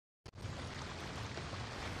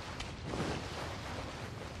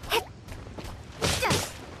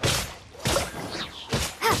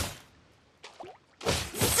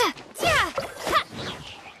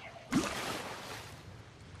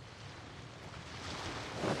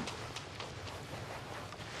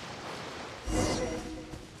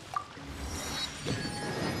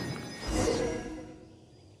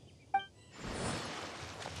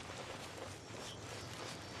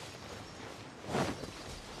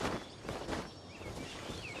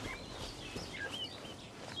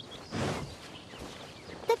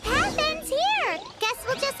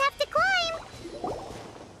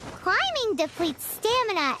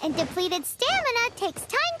mana, and depleted stamina takes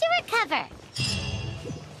time to recover.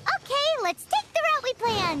 Okay, let's take the route we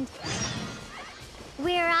planned.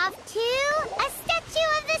 We're off to a Statue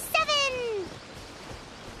of the Seven.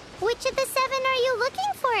 Which of the seven are you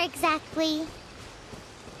looking for exactly?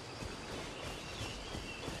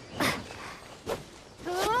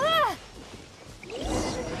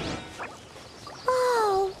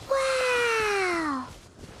 Oh, wow!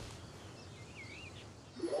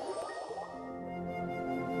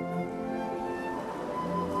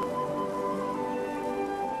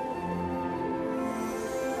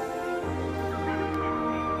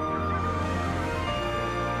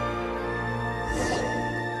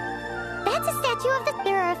 That's a statue of the...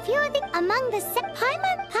 There are a few of the... Among the...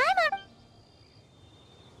 Paimon.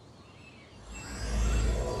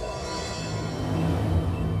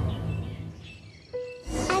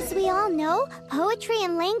 As we all know, poetry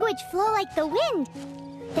and language flow like the wind.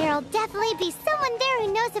 There'll definitely be someone there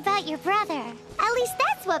who knows about your brother. At least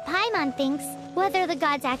that's what Paimon thinks. Whether the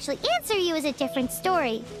gods actually answer you is a different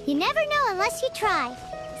story. You never know unless you try.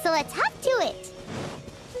 So let's hop to it.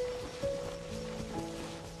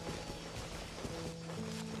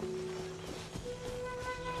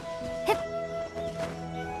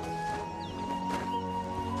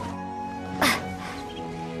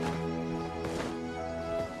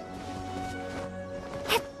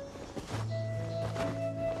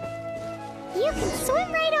 You can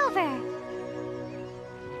swim right over.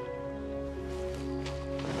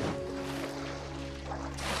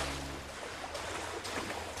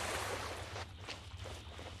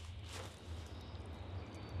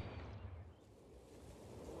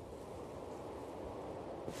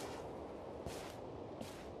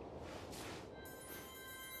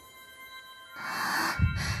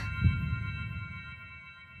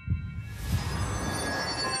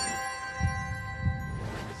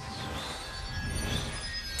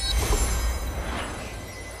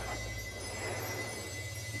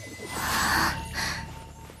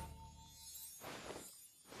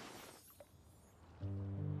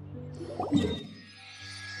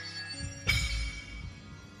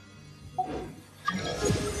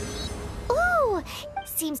 Ooh,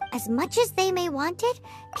 seems as much as they may want it,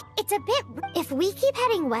 it's a bit... If we keep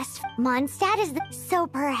heading west, Mondstadt is the... So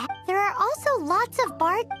perhaps... There are also lots of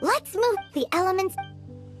bard... Let's move the elements...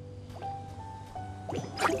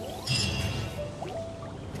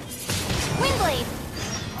 Windblade!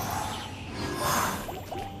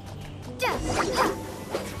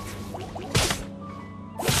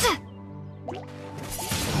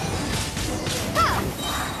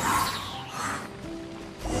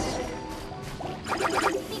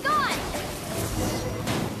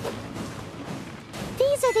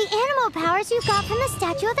 These are the animal powers you got from the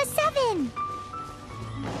Statue of the Seven.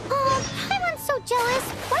 Oh, Paimon's so jealous.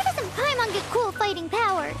 Why doesn't Paimon get cool fighting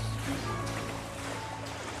powers?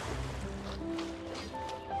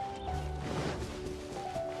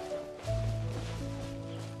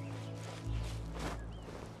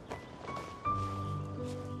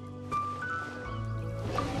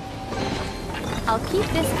 I'll keep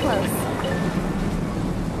this close.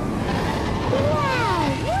 Wow,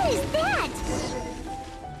 what is that?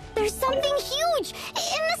 There's something huge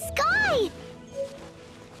in the sky!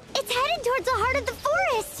 It's headed towards the heart of the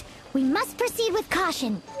forest! We must proceed with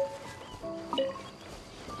caution.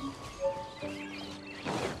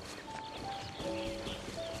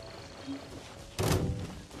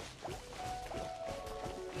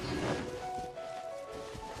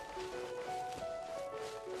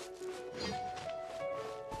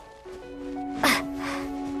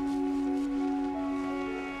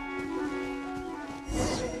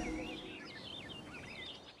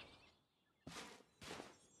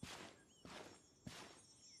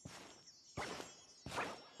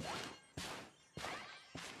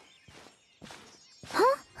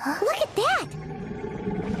 Look at that!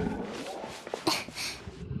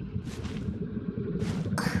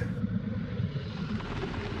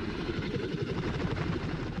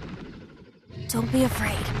 Don't be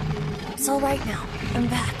afraid. It's all right now. I'm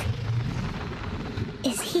back.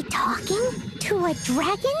 Is he talking to a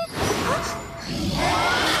dragon?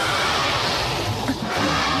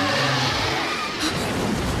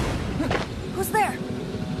 Who's there?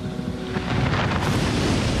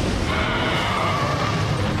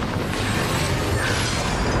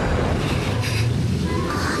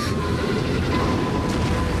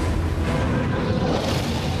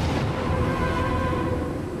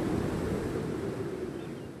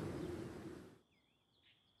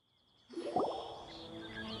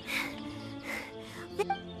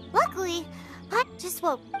 Luckily, I just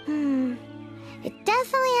woke. It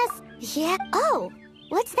definitely has... Yeah. Oh,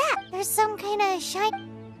 what's that? There's some kind of shine...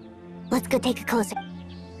 Let's go take a closer.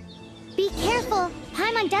 Be careful.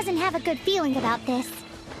 Paimon doesn't have a good feeling about this.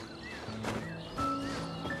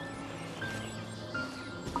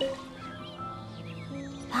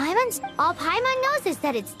 All Paimon knows is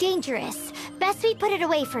that it's dangerous. Best we put it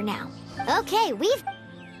away for now. Okay, we've...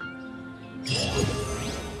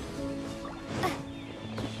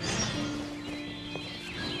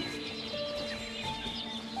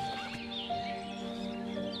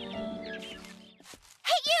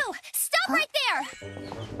 Hey, you! Stop right there!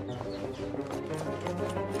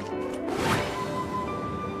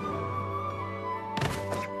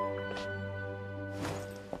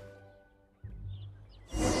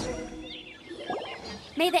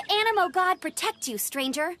 May the Animo God protect you,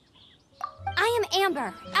 stranger. I am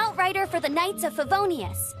Amber, outrider for the Knights of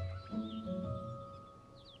Favonius.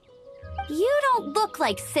 You don't look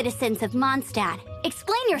like citizens of Mondstadt.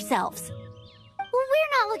 Explain yourselves. Well,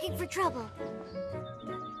 we're not looking for trouble.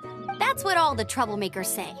 That's what all the troublemakers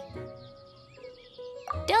say.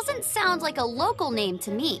 Doesn't sound like a local name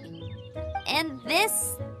to me. And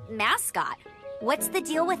this mascot, what's the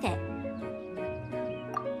deal with it?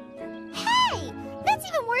 Hey! That's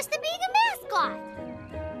even worse than being a mascot!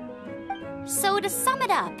 So to sum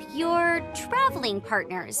it up, you're traveling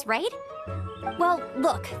partners, right? Well,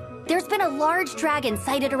 look, there's been a large dragon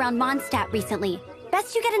sighted around Mondstadt recently.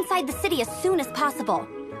 Best you get inside the city as soon as possible.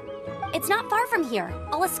 It's not far from here.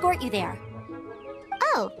 I'll escort you there.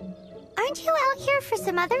 Oh, aren't you out here for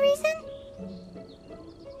some other reason?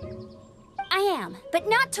 I am, but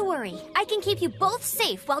not to worry. I can keep you both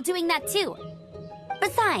safe while doing that too.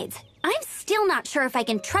 Besides, I'm still not sure if I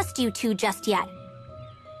can trust you two just yet.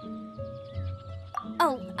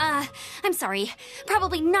 Oh, I'm sorry.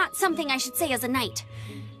 Probably not something I should say as a knight.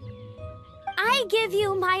 I give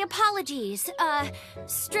you my apologies,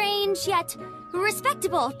 strange yet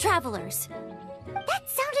respectable travelers. That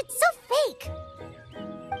sounded so fake!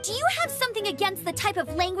 Do you have something against the type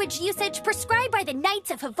of language usage prescribed by the Knights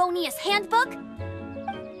of Favonius Handbook?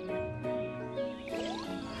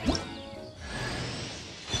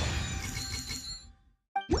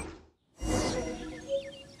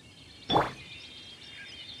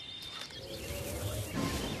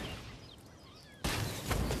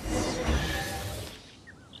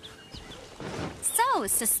 So,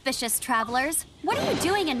 suspicious travelers, what are you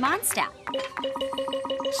doing in Mondstadt?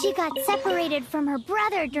 She got separated from her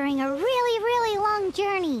brother during a really long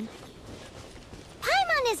journey.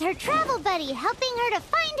 Paimon is her travel buddy, helping her to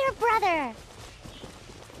find her brother.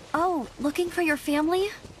 Oh, looking for your family?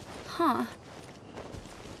 Huh.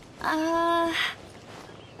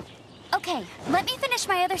 Okay, let me finish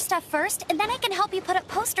my other stuff first, and then I can help you put up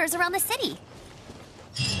posters around the city.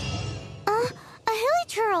 A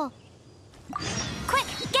hilichurl. Quick,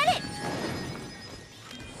 get it!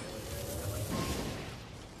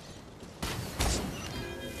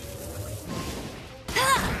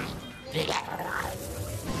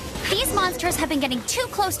 These monsters have been getting too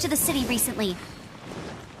close to the city recently.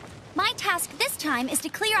 My task this time is to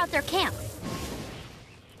clear out their camp.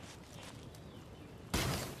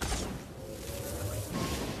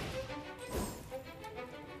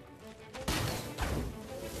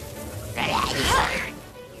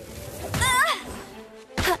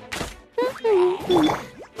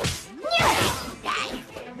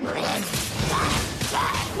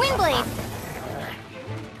 Wingblade!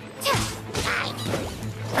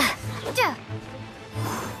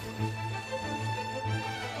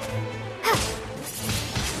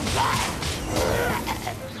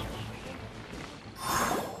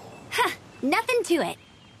 Nothing to it.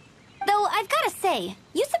 Though I've got to say,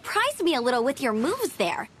 you surprised me a little with your moves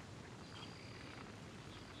there.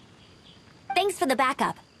 Thanks for the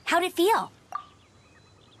backup. How'd it feel?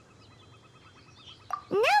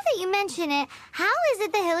 Now that you mention it, how is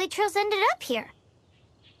it the hilichurls ended up here?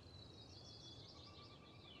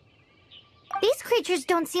 These creatures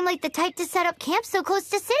don't seem like the type to set up camp so close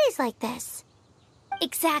to cities like this.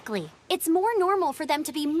 Exactly. It's more normal for them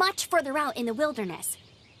to be much further out in the wilderness.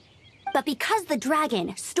 But because the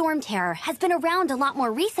dragon, Storm Terror, has been around a lot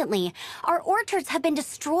more recently, our orchards have been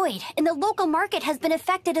destroyed and the local market has been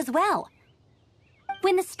affected as well.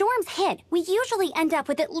 When the storms hit, we usually end up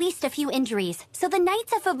with at least a few injuries, so the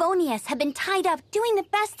Knights of Favonius have been tied up doing the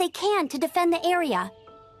best they can to defend the area.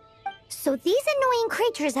 So these annoying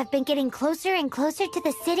creatures have been getting closer and closer to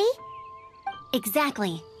the city?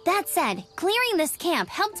 Exactly. That said, clearing this camp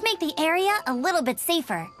helped make the area a little bit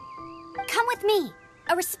safer. Come with me.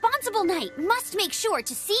 A responsible knight must make sure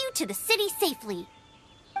to see you to the city safely.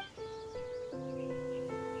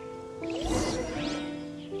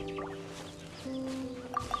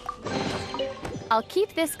 I'll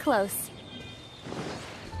keep this close.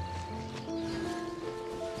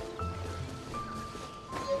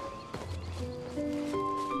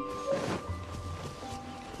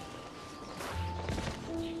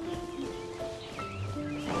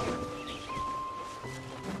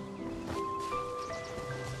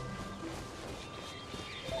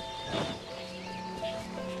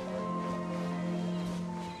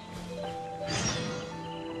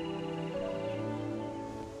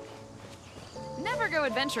 go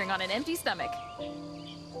adventuring on an empty stomach.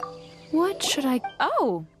 What should I...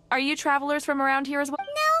 Oh, are you travelers from around here as well?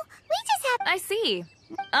 No, we just have I see.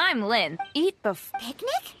 I'm Lynn. Eat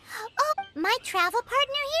picnic? Oh, my travel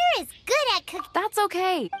partner here is good at cooking. That's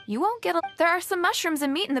okay. You won't get a... There are some mushrooms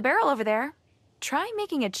and meat in the barrel over there. Try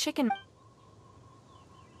making a chicken...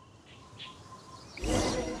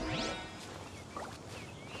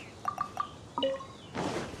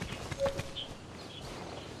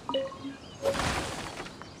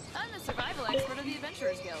 I'm the survival expert of the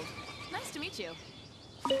Adventurers Guild. Nice to meet you.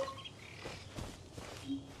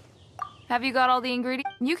 Have you got all the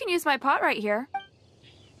ingredients? You can use my pot right here.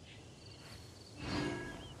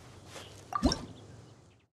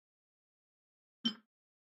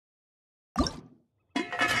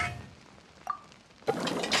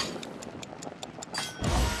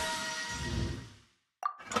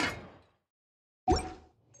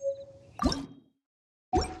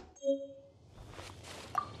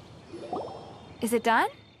 Is it done?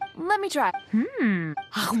 Let me try.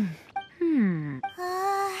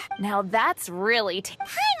 Now that's really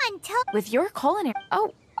Paimon, with your culinary.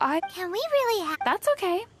 Oh, can we really have... That's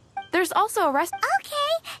okay. There's also a rest.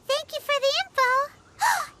 Okay, thank you for the info.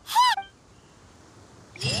 Heck!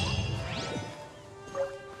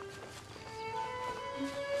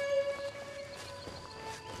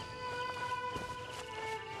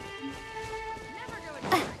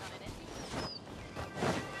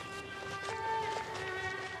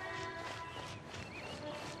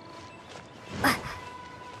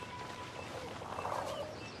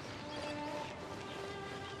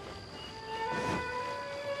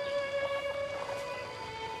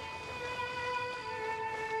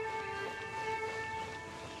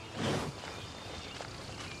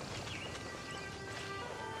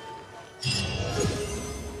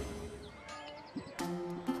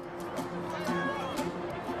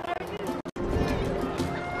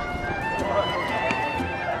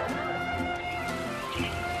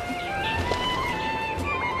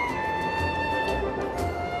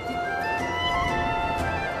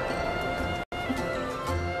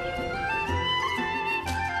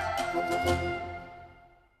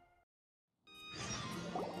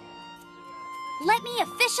 Let me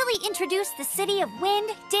officially introduce the city of wind,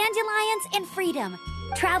 dandelions, and freedom.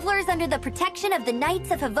 Travelers under the protection of the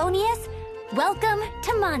Knights of Favonius, welcome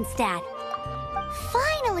to Mondstadt.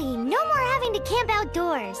 Finally, no more having to camp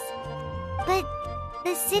outdoors. But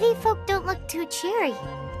the city folk don't look too cheery.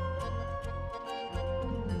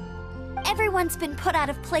 Everyone's been put out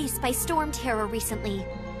of place by storm terror recently.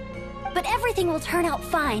 But everything will turn out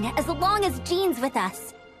fine as long as Jean's with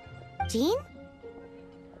us. Jean?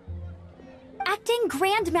 Acting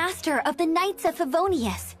Grand Master of the Knights of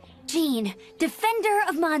Favonius, Jean, Defender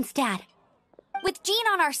of Mondstadt. With Jean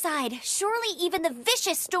on our side, surely even the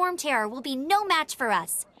vicious storm terror will be no match for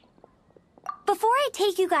us. Before I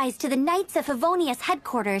take you guys to the Knights of Favonius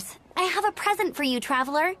headquarters, I have a present for you,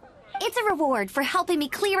 Traveler. It's a reward for helping me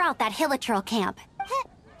clear out that Hilichurl camp.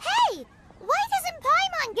 Hey! Why doesn't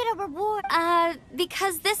Paimon get a reward?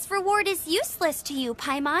 Because this reward is useless to you,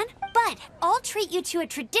 Paimon. But I'll treat you to a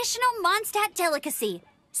traditional Mondstadt delicacy,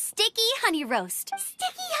 sticky honey roast.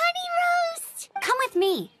 Sticky honey roast! Come with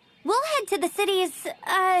me. We'll head to the city's,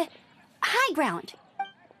 high ground.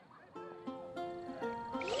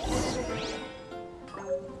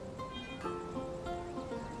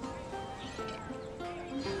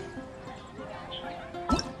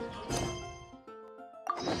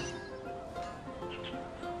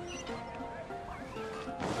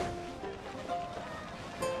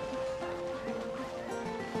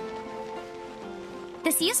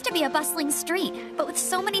 This used to be a bustling street, but with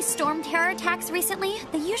so many storm terror attacks recently,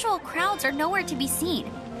 the usual crowds are nowhere to be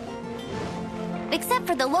seen. Except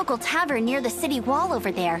for the local tavern near the city wall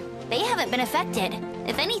over there. They haven't been affected.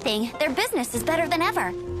 If anything, their business is better than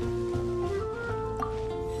ever.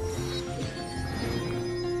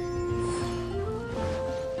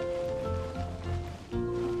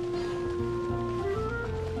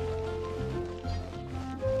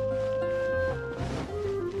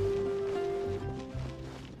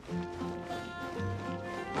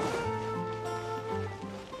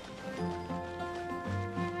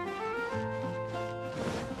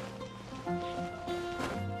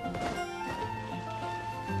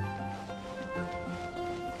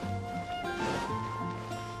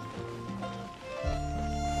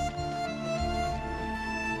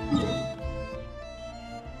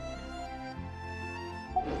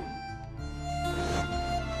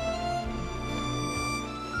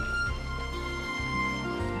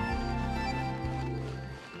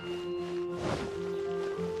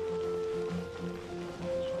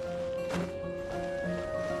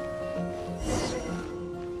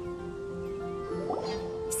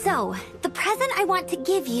 So, the present I want to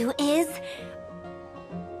give you is...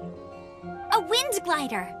 a wind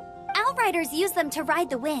glider. Outriders use them to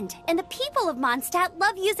ride the wind, and the people of Mondstadt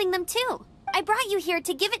love using them too. I brought you here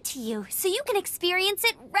to give it to you, so you can experience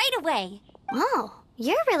it right away. Oh,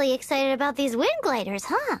 you're really excited about these wind gliders,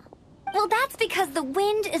 huh? Well, that's because the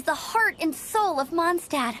wind is the heart and soul of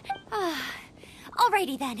Mondstadt.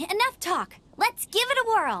 Alrighty then, enough talk. Let's give it a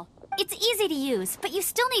whirl. It's easy to use, but you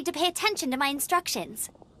still need to pay attention to my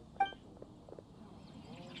instructions.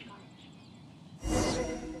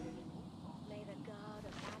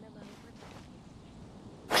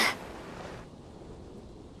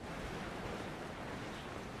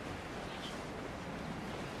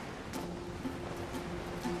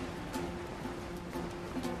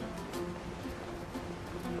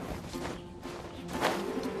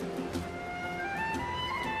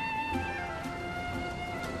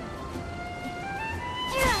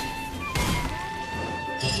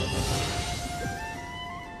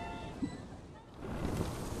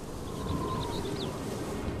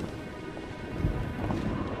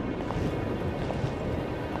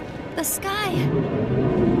 The sky.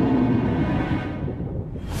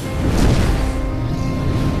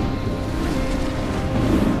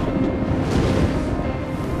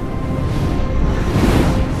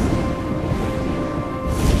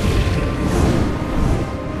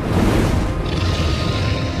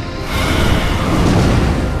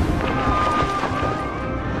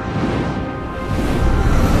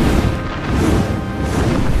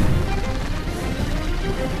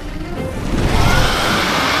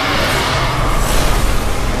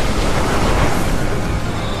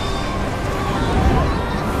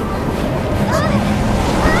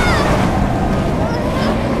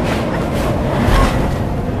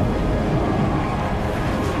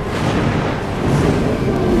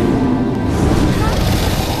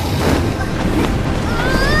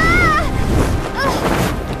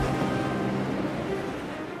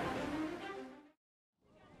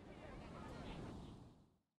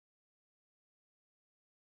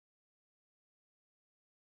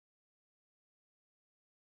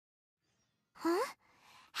 Huh?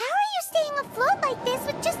 How are you staying afloat like this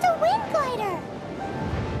with just a wind glider?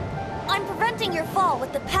 I'm preventing your fall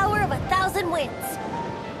with the power of 1,000 winds.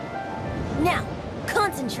 Now,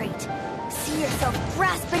 concentrate. See yourself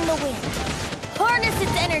grasping the wind. Harness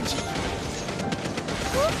its energy.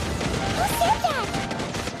 Who said that?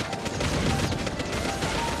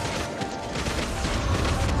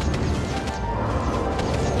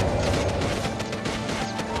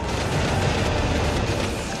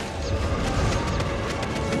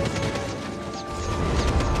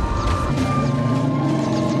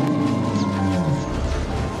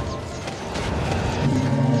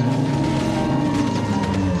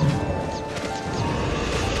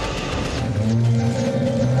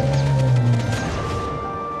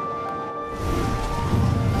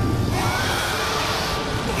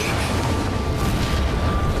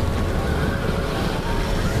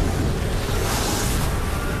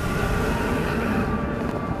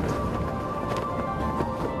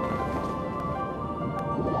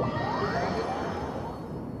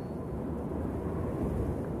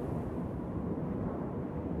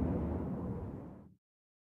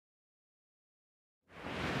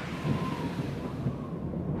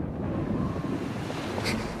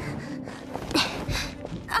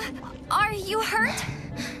 Are you hurt?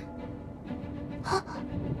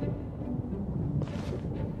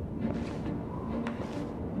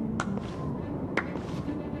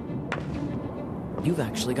 You've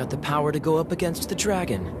actually got the power to go up against the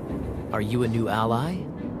dragon. Are you a new ally?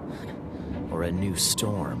 Or a new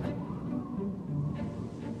storm?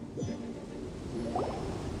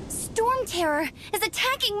 Storm Terror is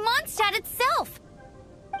attacking Mondstadt itself!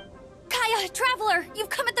 Kaya, Traveler, you've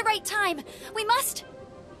come at the right time. We must...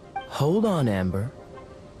 Hold on, Amber.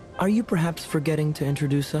 Are you perhaps forgetting to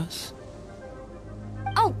introduce us?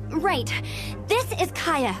 Oh, right. This is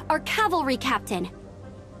Kaya, our cavalry captain.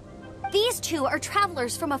 These two are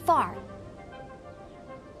travelers from afar.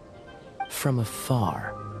 From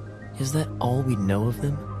afar? Is that all we know of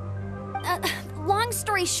them? Long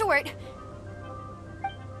story short...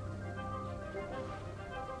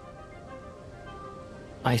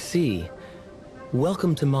 I see.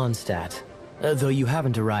 Welcome to Mondstadt. Though you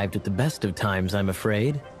haven't arrived at the best of times, I'm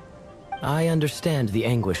afraid. I understand the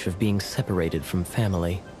anguish of being separated from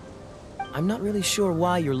family. I'm not really sure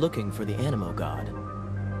why you're looking for the Animo God.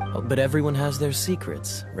 Oh, but everyone has their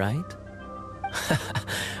secrets, right?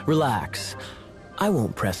 Relax. I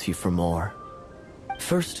won't press you for more.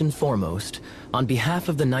 First and foremost, on behalf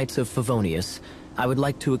of the Knights of Favonius, I would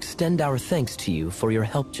like to extend our thanks to you for your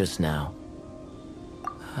help just now.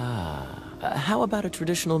 How about a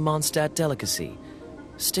traditional Mondstadt delicacy?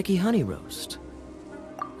 Sticky honey roast.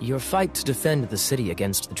 Your fight to defend the city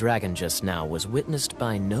against the dragon just now was witnessed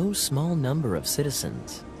by no small number of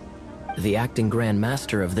citizens. The acting Grand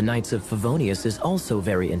Master of the Knights of Favonius is also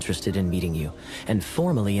very interested in meeting you, and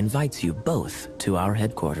formally invites you both to our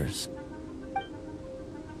headquarters.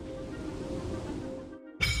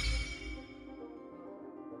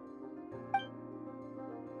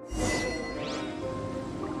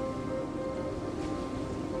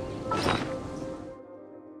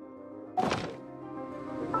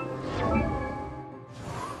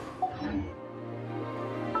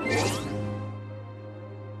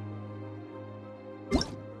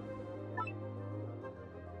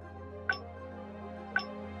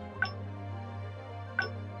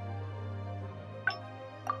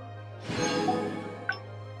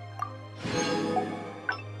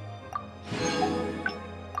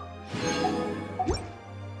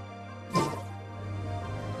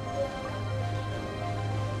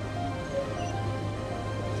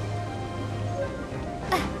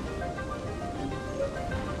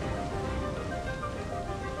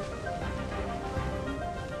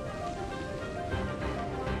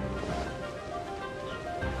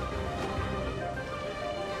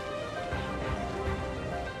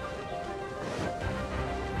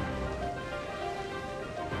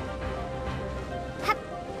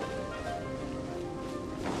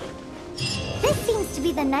 This seems to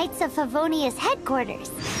be the Knights of Favonius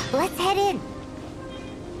headquarters. Let's head in.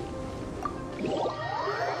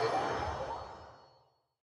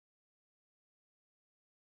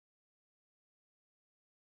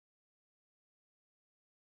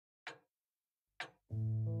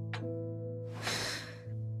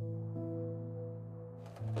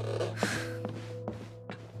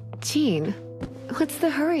 Jean, what's the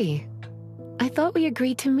hurry? I thought we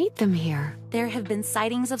agreed to meet them here. There have been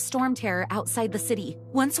sightings of storm terror outside the city.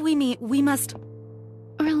 Once we meet, we must...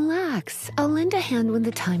 Relax. I'll lend a hand when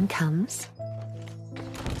the time comes.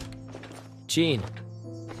 Jean,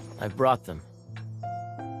 I brought them.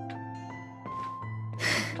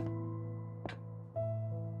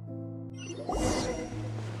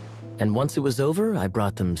 And once it was over, I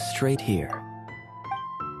brought them straight here.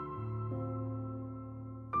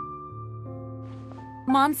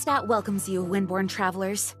 Mondstadt welcomes you, Windborn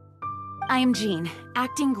travelers. I am Jean,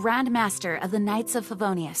 acting Grand Master of the Knights of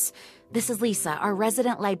Favonius. This is Lisa, our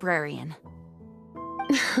resident librarian.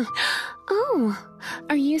 Oh,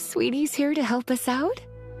 are you sweeties here to help us out?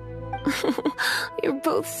 You're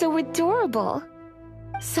both so adorable.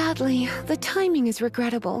 Sadly, the timing is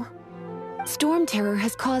regrettable. Storm terror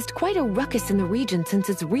has caused quite a ruckus in the region since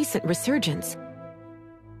its recent resurgence.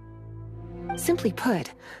 Simply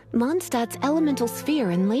put, Mondstadt's elemental sphere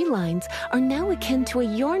and ley lines are now akin to a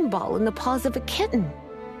yarn ball in the paws of a kitten.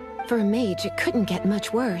 For a mage, it couldn't get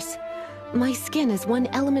much worse. My skin is one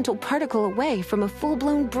elemental particle away from a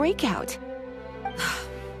full-blown breakout.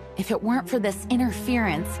 If it weren't for this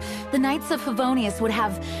interference, the Knights of Favonius would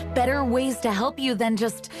have better ways to help you than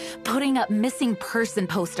just putting up missing person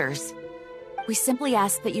posters. We simply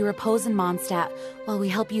ask that you repose in Mondstadt while we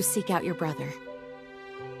help you seek out your brother.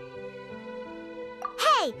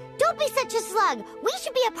 Hey, don't be such a slug. We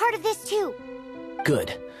should be a part of this too.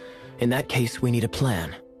 Good. In that case, we need a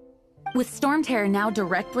plan. With Storm Terror now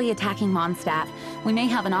directly attacking Mondstadt, we may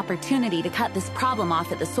have an opportunity to cut this problem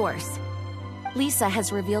off at the source. Lisa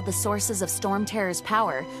has revealed the sources of Storm Terror's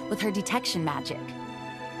power with her detection magic.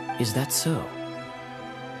 Is that so?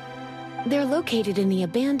 They're located in the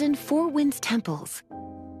abandoned Four Winds temples.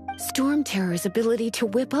 Storm Terror's ability to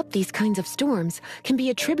whip up these kinds of storms can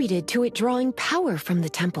be attributed to it drawing power from the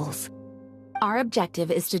temples. Our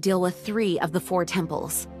objective is to deal with 3 of the 4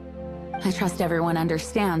 temples. I trust everyone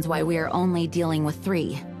understands why we are only dealing with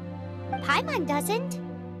 3. Paimon doesn't.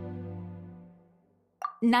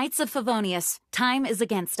 Knights of Favonius, time is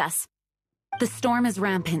against us. The storm is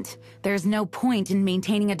rampant. There's no point in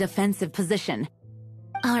maintaining a defensive position.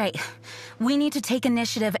 All right, we need to take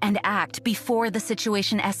initiative and act before the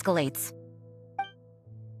situation escalates.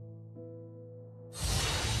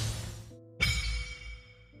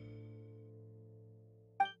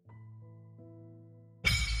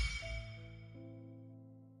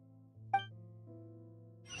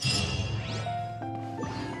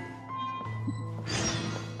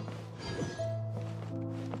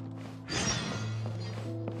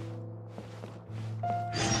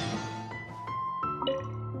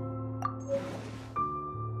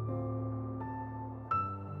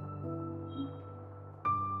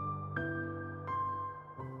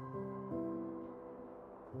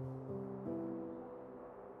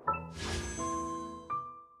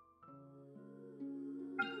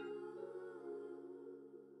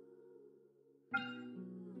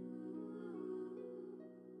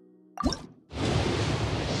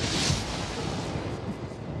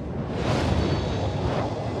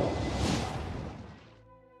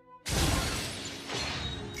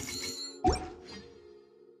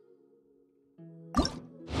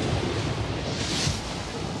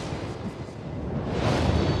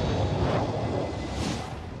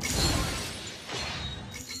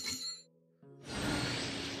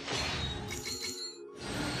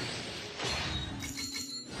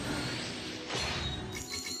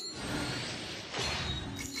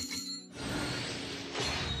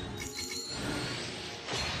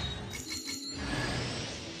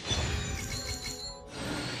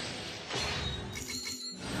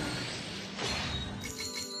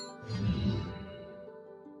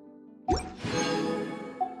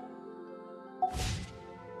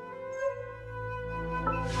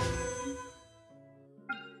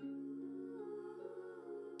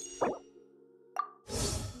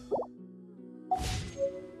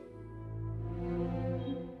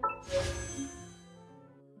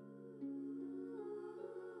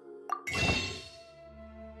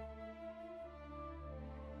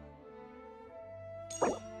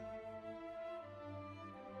 Bye.